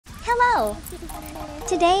Hello!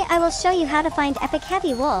 Today I will show you how to find epic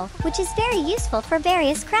heavy wool, which is very useful for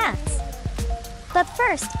various crafts. But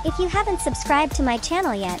first, if you haven't subscribed to my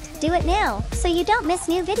channel yet, do it now, so you don't miss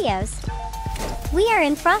new videos. We are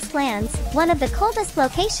in Frostlands, one of the coldest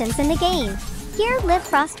locations in the game. Here live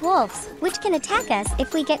frost wolves, which can attack us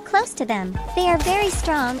if we get close to them. They are very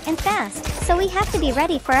strong and fast, so we have to be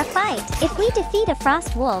ready for a fight. If we defeat a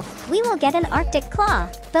frost wolf, we will get an Arctic claw.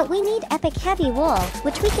 But we need epic heavy wool,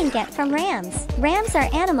 which we can get from rams. Rams are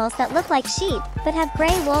animals that look like sheep, but have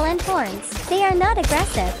gray wool and horns. They are not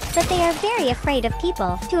aggressive, but they are very afraid of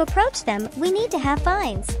people. To approach them, we need to have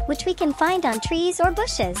vines, which we can find on trees or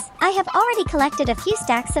bushes. I have already collected a few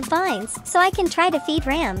stacks of vines, so I can try to feed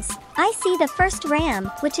rams. I see the first ram,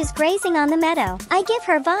 which is grazing on the meadow. I give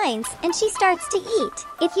her vines, and she starts to eat.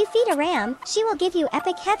 If you feed a ram, she will give you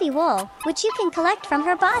epic heavy wool, which you can collect from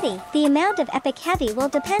her body. The amount of epic heavy wool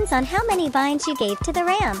depends on how many vines you gave to the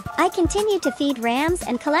ram. I continue to feed rams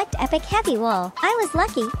and collect epic heavy wool. I was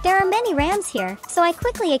lucky, there are many rams here, so I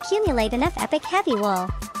quickly accumulate enough epic heavy wool.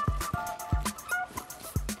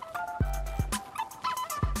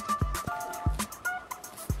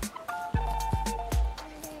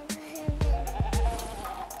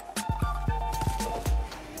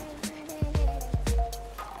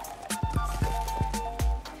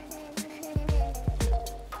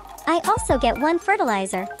 I also get one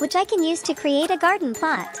fertilizer, which I can use to create a garden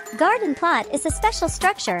plot. Garden plot is a special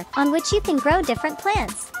structure on which you can grow different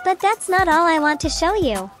plants. But that's not all I want to show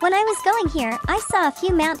you. When I was going here, I saw a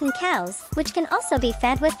few mountain cows, which can also be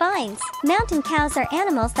fed with vines. Mountain cows are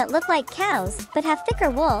animals that look like cows, but have thicker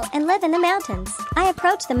wool and live in the mountains. I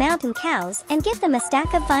approach the mountain cows and give them a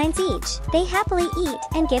stack of vines each. They happily eat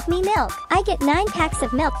and give me milk. I get 9 packs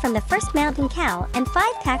of milk from the first mountain cow and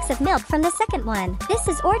 5 packs of milk from the second one. This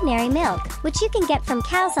is ordinary milk, which you can get from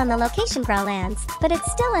cows on the location grow lands, but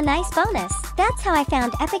it's still a nice bonus. That's how I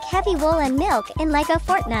found epic heavy wool and milk in LEGO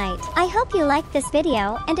Fortnite. I hope you liked this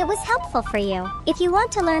video and it was helpful for you. If you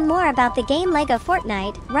want to learn more about the game LEGO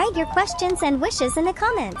Fortnite, write your questions and wishes in the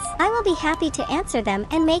comments. I will be happy to answer them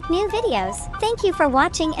and make new videos. Thank you for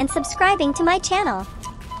watching and subscribing to my channel.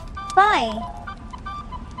 Bye!